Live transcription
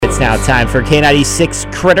It's now time for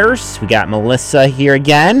K96 Kritters. We got Melissa here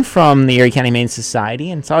again from the Erie County Humane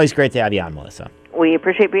Society, and it's always great to have you on, Melissa. We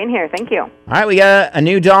appreciate being here. Thank you. All right, we got a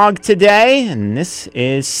new dog today, and this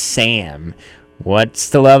is Sam. What's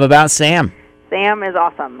to love about Sam? Sam is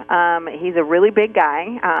awesome. He's a really big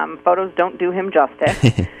guy. Photos don't do him justice.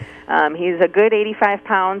 He's a good 85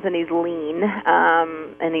 pounds, and he's lean,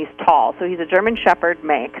 and he's tall. So he's a German Shepherd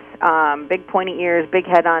mix. Big pointy ears, big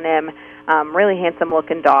head on him. Really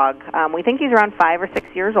handsome-looking dog. We think he's around 5 or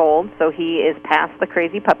 6 years old, so he is past the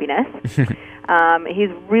crazy puppiness. He's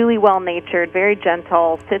really well-natured, very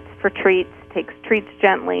gentle, sits for treats, takes treats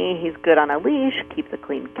gently. He's good on a leash, keeps a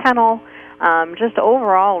clean kennel. Just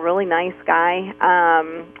overall, really nice guy.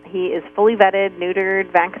 He is fully vetted,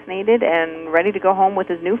 neutered, vaccinated, and ready to go home with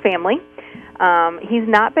his new family. He's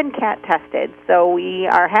not been cat tested, so we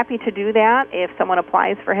are happy to do that if someone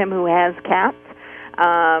applies for him who has cats.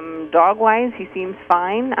 Dog-wise, he seems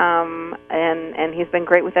fine, and he's been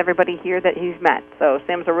great with everybody here that he's met. So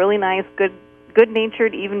Sam's a really nice,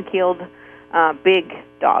 good-natured, even-keeled, big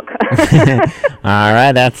dog. All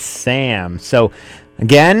right, that's Sam. So,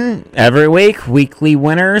 again, every week, weekly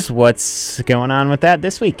winners. What's going on with that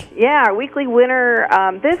this week? Yeah, our weekly winner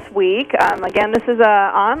this week, again, this is an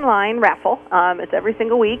online raffle. It's every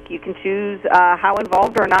single week. You can choose how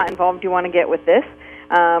involved or not involved you want to get with this,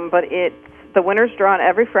 but the winner's drawn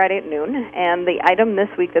every Friday at noon, and the item this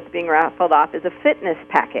week that's being raffled off is a fitness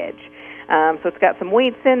package. So it's got some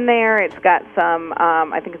weights in there. It's got some,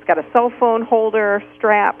 I think it's got a cell phone holder,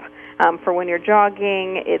 strap for when you're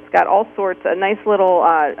jogging. It's got all sorts, a nice little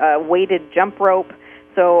weighted jump rope.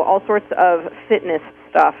 So all sorts of fitness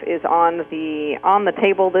stuff is on the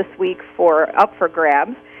table this week up for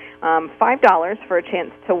grabs. $5 for a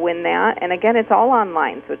chance to win that, and again, it's all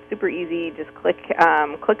online, so it's super easy. Just click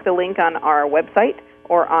the link on our website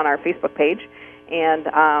or on our Facebook page, and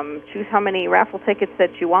choose how many raffle tickets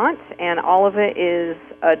that you want, and all of it is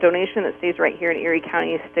a donation that stays right here in Erie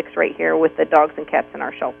County, sticks right here with the dogs and cats in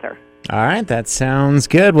our shelter. All right, that sounds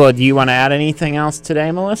good. Well, do you want to add anything else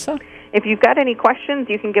today, Melissa? If you've got any questions,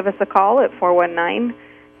 you can give us a call at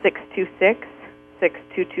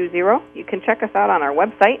 419-626-6220. You can check us out on our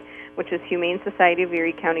website, which is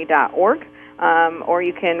humanesocietyoferiecounty.org, or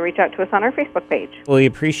you can reach out to us on our Facebook page. We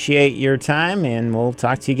appreciate your time, and we'll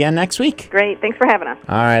talk to you again next week. Great. Thanks for having us.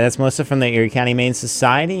 All right, that's Melissa from the Erie County Humane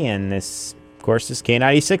Society, and this, of course, is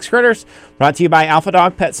K96 Kritters, brought to you by Alpha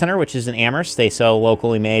Dog Pet Center, which is in Amherst. They sell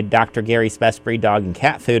locally made Dr. Gary's Best Breed dog and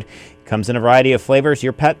cat food. It comes in a variety of flavors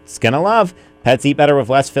your pet's going to love. Pets eat better with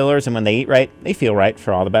less fillers, and when they eat right, they feel right.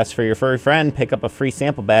 For all the best for your furry friend, pick up a free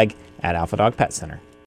sample bag at Alpha Dog Pet Center.